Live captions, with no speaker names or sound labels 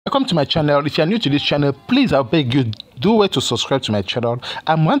Welcome to my channel. If you are new to this channel, please I beg you do way to subscribe to my channel.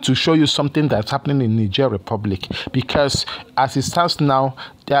 I want to show you something that's happening in Niger Republic, because as it stands now,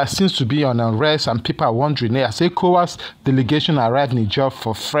 there seems to be an unrest and people are wondering, as ECOWAS delegation arrived in Niger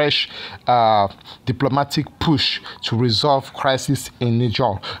for fresh diplomatic push to resolve crisis in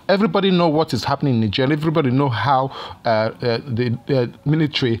Niger. Everybody know what is happening in Niger. Everybody know how the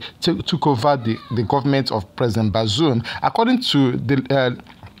military took over the government of President Bazoum. According to the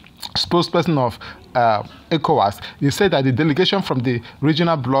spokesperson of ECOWAS, they said that the delegation from the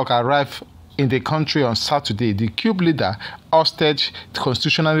regional bloc arrived in the country on Saturday. The coup leader ousted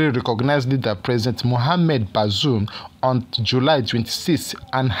constitutionally recognized leader President Mohamed Bazoum on July 26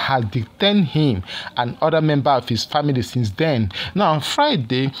 and had detained him and other members of his family since then. Now, on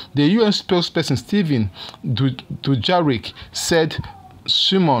Friday, the UN spokesperson Stephen Dujarric said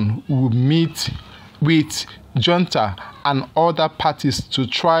Simon would meet with junta and other parties to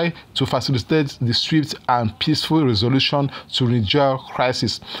try to facilitate the swift and peaceful resolution to Niger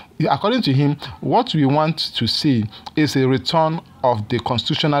crisis. According to him, what we want to see is a return of the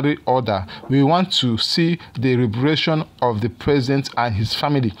constitutional order. We want to see the liberation of the president and his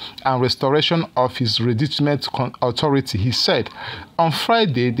family and restoration of his legitimate authority, he said. On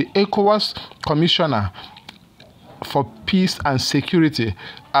Friday, the ECOWAS commissioner for Peace and Security,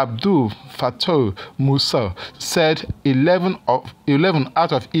 Abdul Fattah Musa, said 11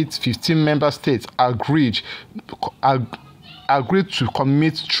 out of its 15 member states agreed to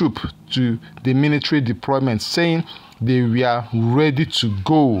commit troops to the military deployment, saying they were ready to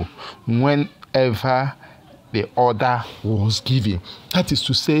go whenever the order was given. That is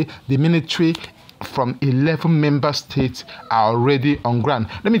to say, the military from 11 member states are already on ground.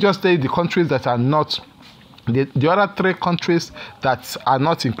 Let me just say the countries that are not. The other 3 countries that are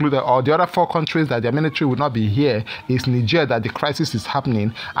not included, or the other 4 countries that their military would not be here, is Niger, that the crisis is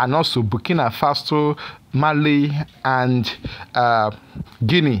happening, and also Burkina Faso, Mali, and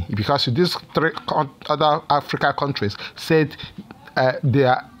Guinea, because these 3 other African countries said they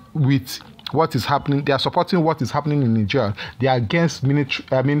are with what is happening. They are supporting what is happening in Niger. They are against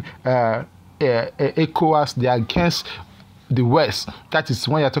military. ECOWAS. They are against the West. That is,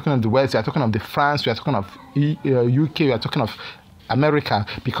 when you're talking of the West, you're talking of the France, you're talking of UK, you're talking of America,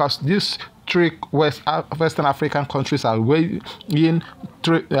 because these 3 Western African countries are waiting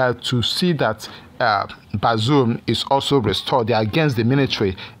to see that Bazoum is also restored. They are against the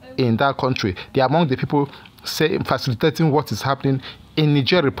military in that country. They are among the people facilitating what is happening in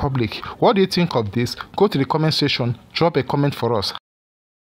Niger Republic. What do you think of this? Go to the comment section, drop a comment for us.